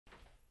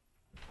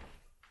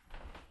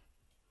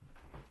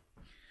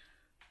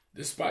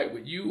Despite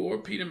what you or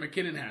Peter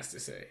McKinnon has to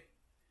say,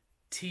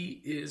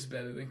 tea is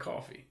better than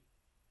coffee.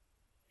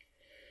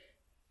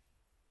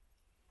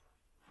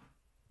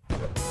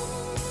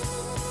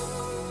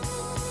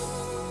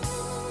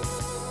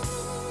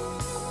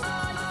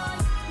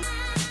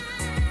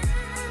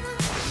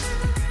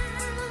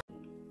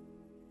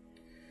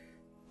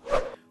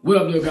 What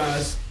up, though,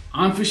 guys?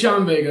 I'm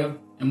FaShon VEGA,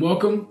 and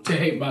welcome to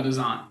Hate by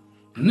Design.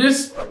 And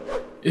this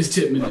is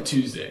Tip Minute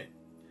Tuesday.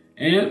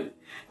 And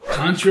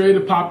contrary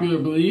to popular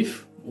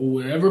belief, or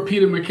whatever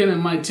Peter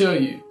McKinnon might tell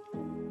you,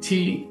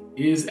 tea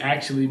is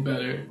actually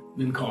better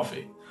than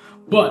coffee.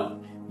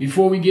 But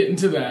before we get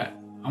into that,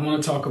 I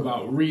want to talk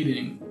about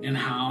reading and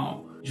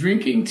how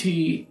drinking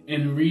tea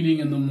and reading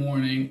in the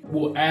morning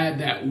will add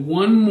that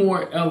one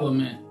more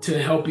element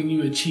to helping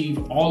you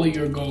achieve all of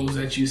your goals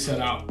that you set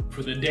out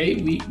for the day,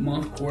 week,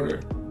 month,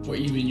 quarter, or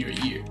even your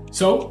year.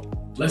 So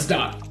let's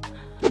dive.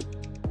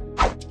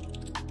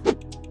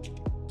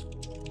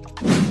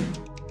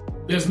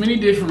 There's many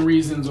different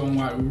reasons on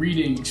why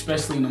reading,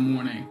 especially in the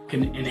morning,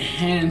 can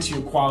enhance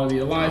your quality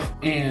of life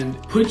and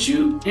put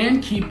you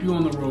and keep you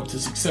on the road to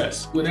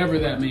success, whatever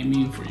that may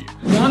mean for you.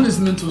 One is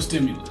mental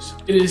stimulus.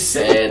 It is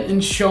said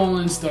and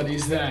shown in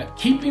studies that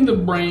keeping the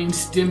brain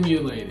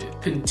stimulated,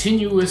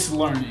 continuous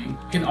learning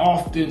can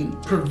often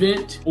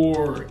prevent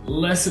or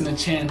lessen the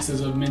chances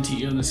of mental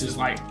illnesses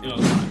like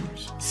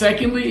Alzheimer's.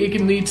 Secondly, it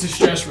can lead to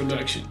stress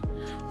reduction.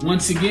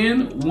 Once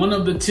again, one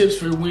of the tips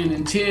for Win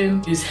in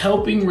 10 is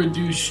helping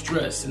reduce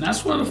stress. And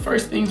that's one of the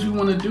first things we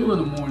want to do in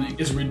the morning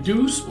is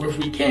reduce, or if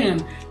we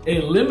can,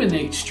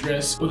 eliminate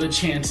stress or the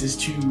chances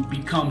to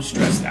become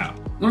stressed out.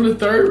 One of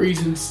the third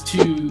reasons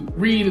to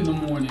read in the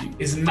morning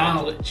is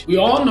knowledge. We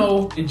all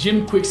know, and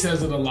Jim Quick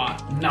says it a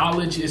lot,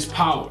 knowledge is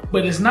power.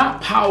 But it's not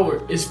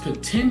power, it's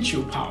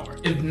potential power.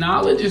 If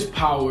knowledge is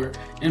power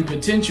and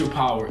potential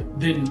power,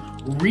 then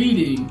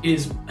reading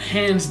is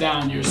hands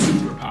down your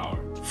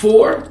superpower.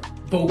 4,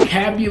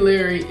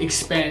 vocabulary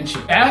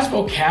expansion. As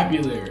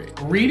vocabulary,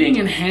 reading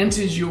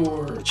enhances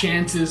your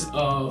chances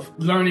of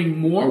learning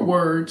more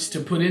words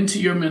to put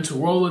into your mental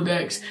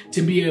Rolodex,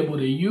 to be able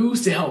to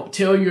use to help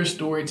tell your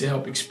story, to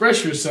help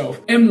express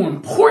yourself, and more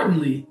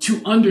importantly,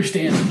 to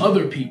understand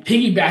other people.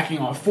 Piggybacking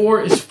off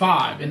 4 is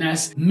 5, and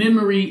that's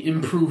memory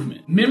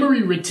improvement.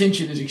 Memory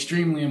retention is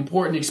extremely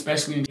important,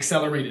 especially in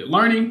accelerated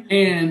learning,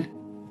 and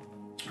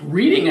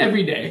reading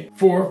every day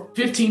for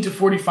 15 to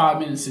 45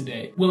 minutes a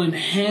day will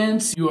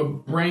enhance your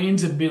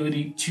brain's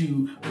ability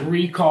to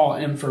recall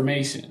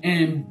information.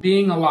 And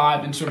being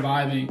alive and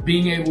surviving,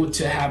 being able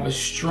to have a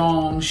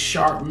strong,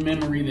 sharp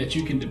memory that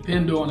you can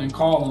depend on and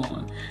call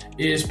on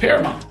is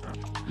paramount.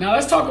 Now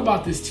let's talk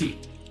about this tea.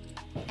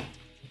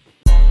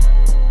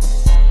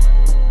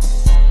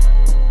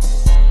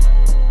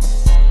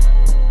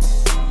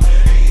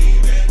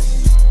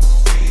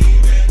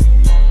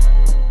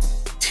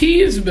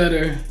 Tea is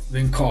better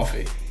than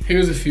coffee.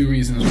 Here's a few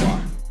reasons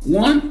why.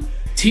 1,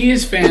 tea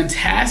is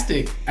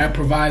fantastic at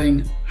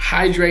providing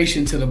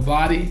hydration to the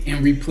body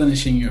and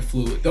replenishing your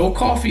fluid. Though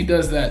coffee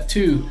does that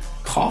too,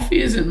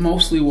 coffee isn't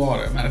mostly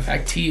water. Matter of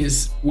fact, tea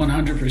is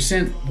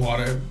 100%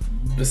 water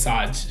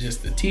besides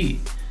just the tea.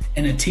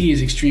 And the tea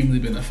is extremely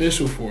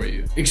beneficial for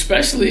you.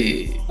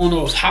 Especially on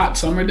those hot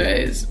summer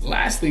days,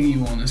 last thing you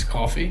want is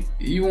coffee.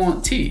 You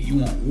want tea, you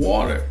want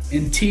water.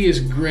 And tea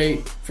is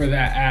great for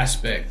that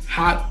aspect,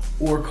 hot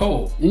or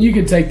cold. And you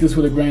can take this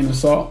with a grain of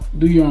salt,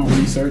 do your own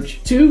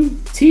research. 2,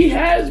 tea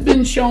has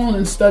been shown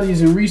in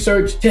studies and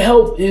research to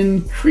help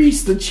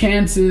increase the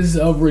chances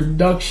of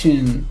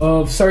reduction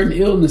of certain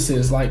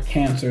illnesses like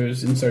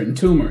cancers and certain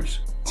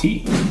tumors.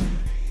 Tea.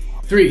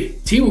 3,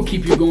 tea will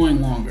keep you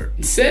going longer.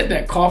 It's said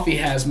that coffee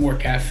has more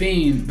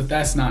caffeine, but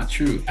that's not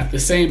true. At the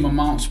same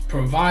amounts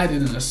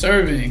provided in a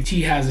serving,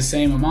 tea has the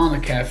same amount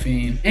of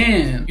caffeine,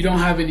 and you don't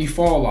have any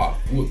fall off.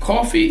 With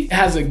coffee, it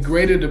has a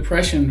greater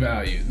depression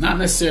value, not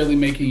necessarily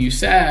making you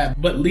sad,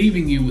 but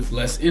leaving you with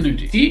less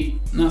energy.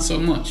 Tea, not so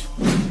much.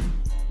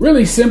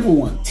 Really simple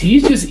one. Tea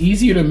is just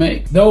easier to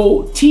make.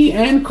 Though tea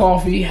and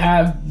coffee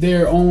have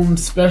their own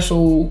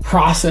special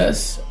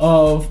process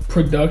of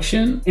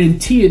production,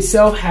 and tea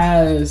itself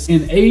has,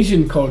 in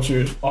Asian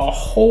cultures, a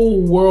whole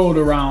world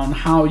around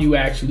how you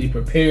actually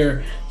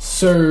prepare,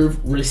 serve,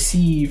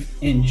 receive,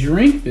 and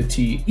drink the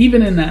tea.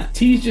 Even in that,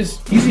 tea is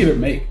just easier to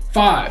make.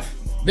 5,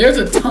 there's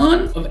a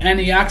ton of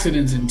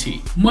antioxidants in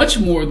tea, much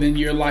more than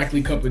your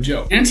likely cup of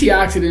joe.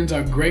 Antioxidants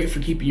are great for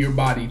keeping your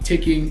body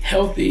ticking,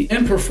 healthy,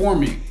 and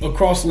performing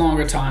across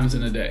longer times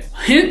in a day.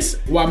 Hence,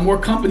 why more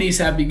companies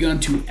have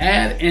begun to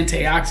add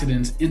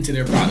antioxidants into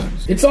their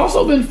products. It's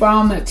also been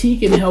found that tea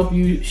can help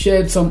you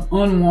shed some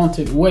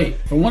unwanted weight.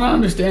 From what I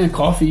understand,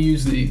 coffee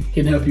usually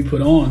can help you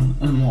put on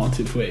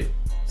unwanted weight.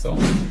 So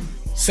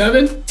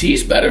 7,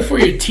 tea's better for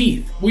your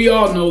teeth. We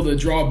all know the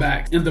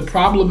drawbacks and the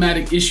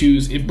problematic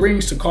issues it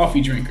brings to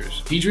coffee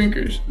drinkers. Tea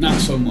drinkers, not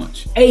so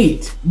much.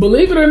 8,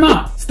 believe it or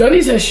not,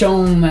 studies have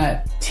shown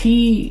that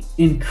tea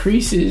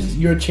increases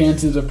your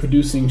chances of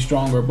producing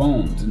stronger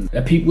bones, and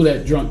that people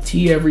that drink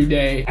tea every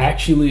day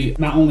actually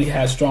not only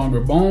has stronger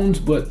bones,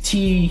 but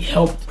tea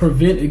helps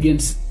prevent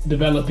against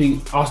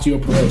developing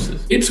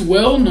osteoporosis. It's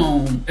well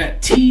known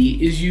that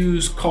tea is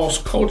used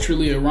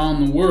cross-culturally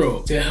around the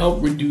world to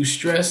help reduce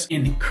stress,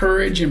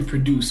 encourage and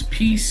produce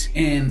peace,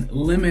 and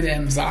limit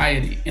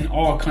anxiety in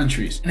all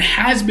countries, and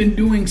has been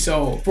doing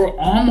so for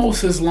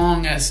almost as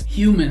long as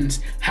humans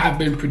have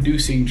been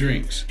producing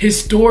drinks.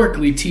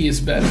 Historically, tea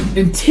is better.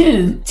 And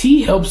 10,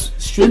 tea helps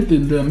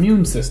strengthen the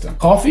immune system.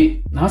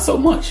 Coffee, not so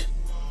much.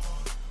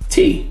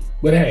 Tea,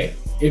 but hey,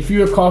 if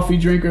you're a coffee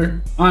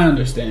drinker, I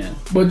understand.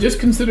 But just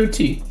consider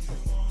tea.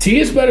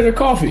 Tea is better than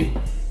coffee.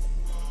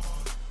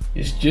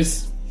 It's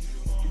just,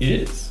 it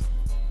is.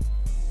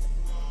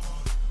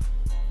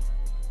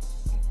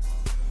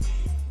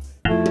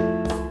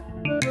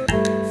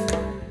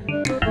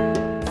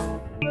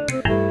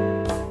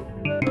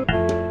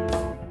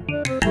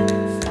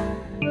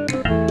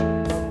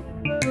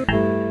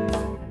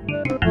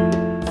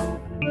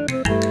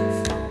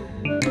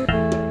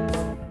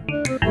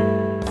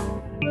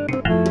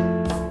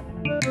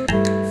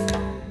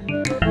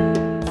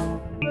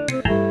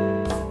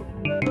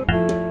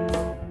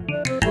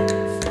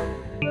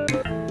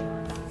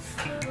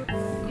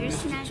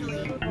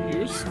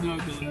 You're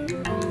snuggling.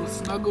 You're my little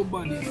snuggle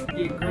bunny.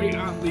 Your great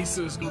Aunt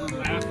Lisa is gonna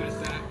laugh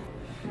at that.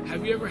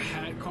 Have you ever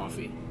had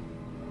coffee?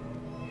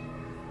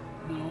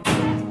 No?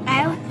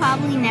 I would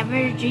probably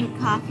never drink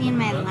coffee in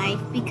my life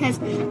because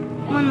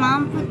when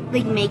Mom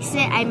makes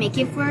it, I make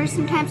it for her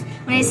sometimes.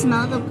 When I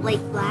smell the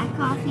black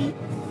coffee,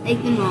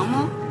 like the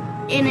normal,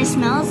 and it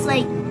smells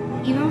like,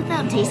 even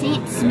without tasting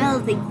it, it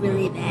smells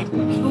really bad. But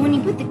when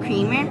you put the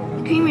creamer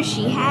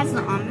she has,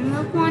 the almond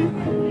milk one,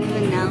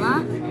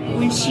 vanilla,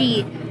 when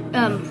she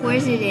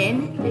pours it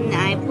in and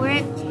I pour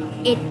it,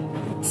 it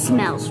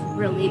smells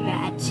really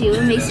bad too.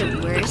 It makes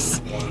it worse.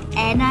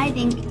 And I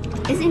think,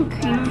 isn't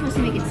creamer supposed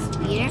to make it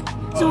sweeter?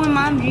 So when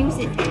Mom drinks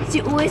it,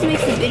 she always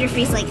makes the bitter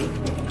face like.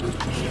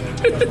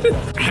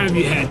 Have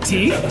you had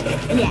tea?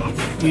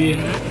 Yes.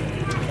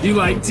 Yeah. You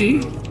like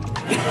tea?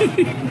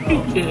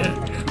 Yeah.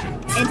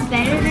 It's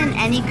better than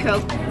any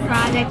Coke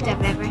product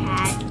I've ever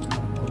had.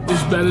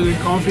 It's better than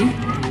coffee?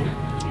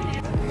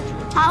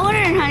 Hot water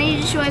and honey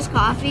destroys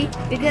coffee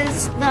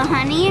because the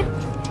honey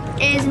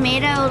is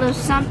made out of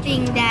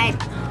something that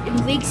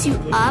wakes you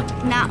up.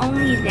 Not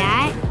only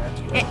that,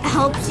 it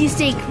helps you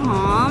stay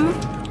calm.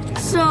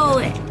 So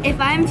if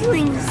I'm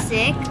feeling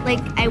sick,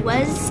 like I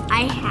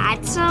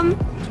had some,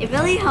 it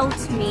really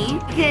helps me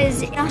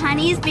because the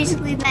honey is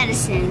basically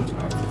medicine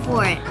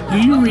for it. Do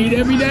you read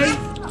every day?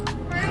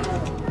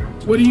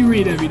 What do you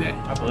read every day?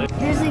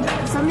 There's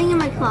something in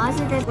my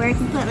closet where I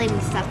can put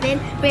stuff in,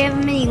 but I have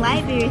a mini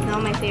library with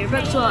all my favorite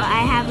books. So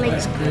I have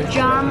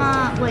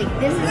drama,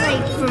 this is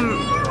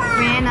from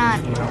Rana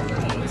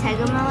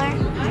Tegelmiller,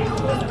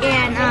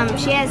 and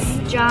she has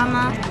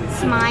Drama,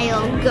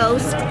 Smile,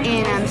 Ghost,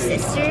 and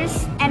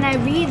Sisters. And I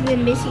read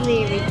them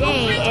basically every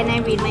day, and I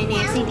read my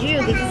Nancy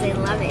Drew because I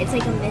love it. It's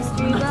like a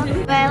mystery book,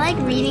 but I like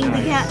reading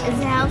because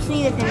it helps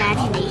me with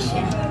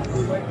imagination.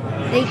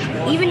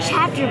 Even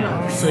chapter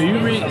books.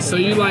 So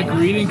you like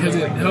reading because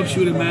it helps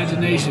you with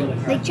imagination.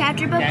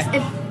 Chapter books.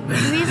 The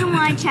reason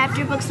why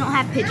chapter books don't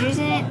have pictures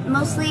in it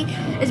mostly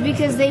is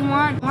because they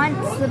want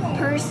the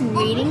person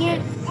reading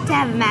it to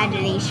have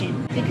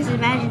imagination. Because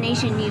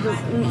imagination, you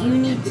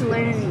need to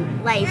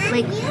learn life.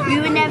 We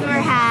would never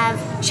have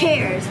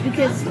chairs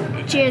because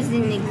chairs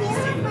didn't exist.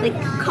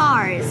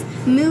 Cars,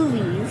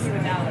 movies,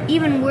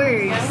 even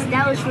words.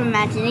 That was from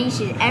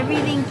imagination.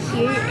 Everything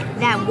here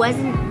that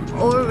wasn't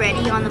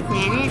already on the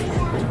planet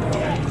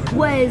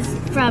was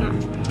from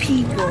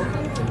people.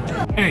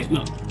 Hey,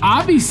 look,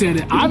 Avi said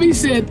it. Avi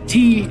said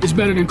tea is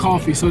better than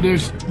coffee. So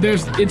it's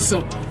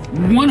a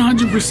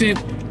 100%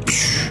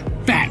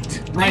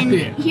 fact right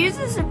there. Here's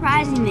the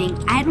surprising thing.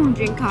 I don't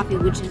drink coffee,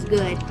 which is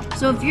good.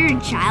 So if you're a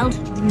child,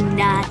 do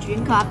not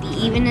drink coffee,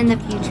 even in the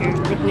future,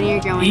 when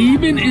you're growing up.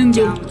 Even in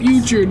the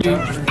future,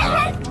 dude.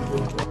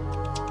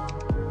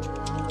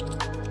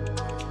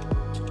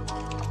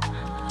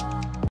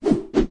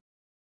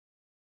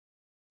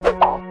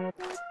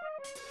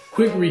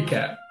 Quick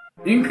recap.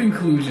 In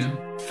conclusion,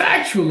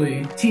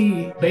 factually,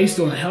 tea, based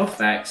on health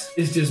facts,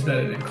 is just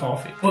better than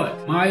coffee.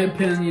 But my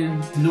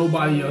opinion,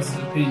 nobody else's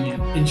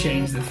opinion, can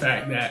change the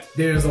fact that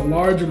there's a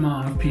large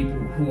amount of people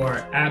who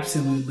are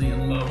absolutely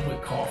in love with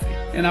coffee.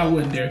 And I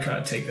wouldn't dare try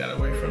to take that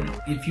away from you.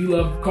 If you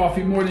love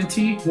coffee more than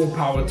tea, more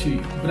power to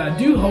you. But I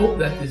do hope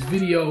that this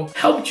video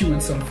helped you in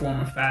some form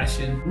or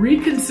fashion.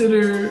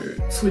 Reconsider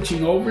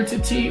switching over to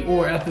tea,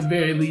 or at the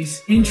very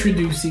least,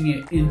 introducing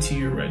it into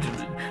your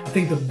regimen. I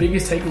think the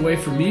biggest takeaway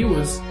for me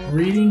was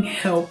reading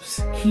helps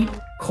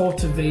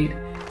cultivate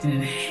and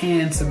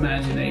enhance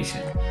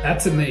imagination.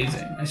 That's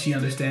amazing, and she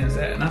understands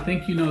that, and I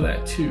think you know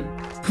that too.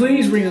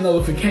 Please ring the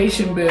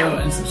notification bell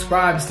and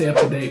subscribe to stay up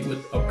to date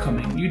with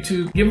upcoming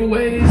YouTube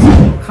giveaways,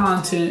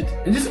 content,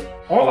 and just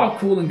all our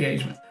cool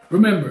engagement.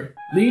 Remember,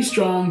 lead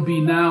strong, be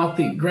now,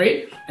 think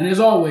great, and as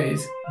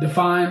always,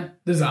 define,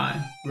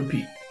 design,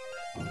 repeat.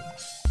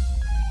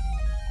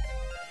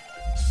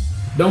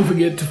 Don't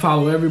forget to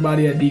follow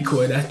everybody at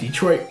Decoy. That's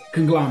Detroit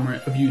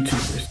conglomerate of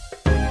YouTubers.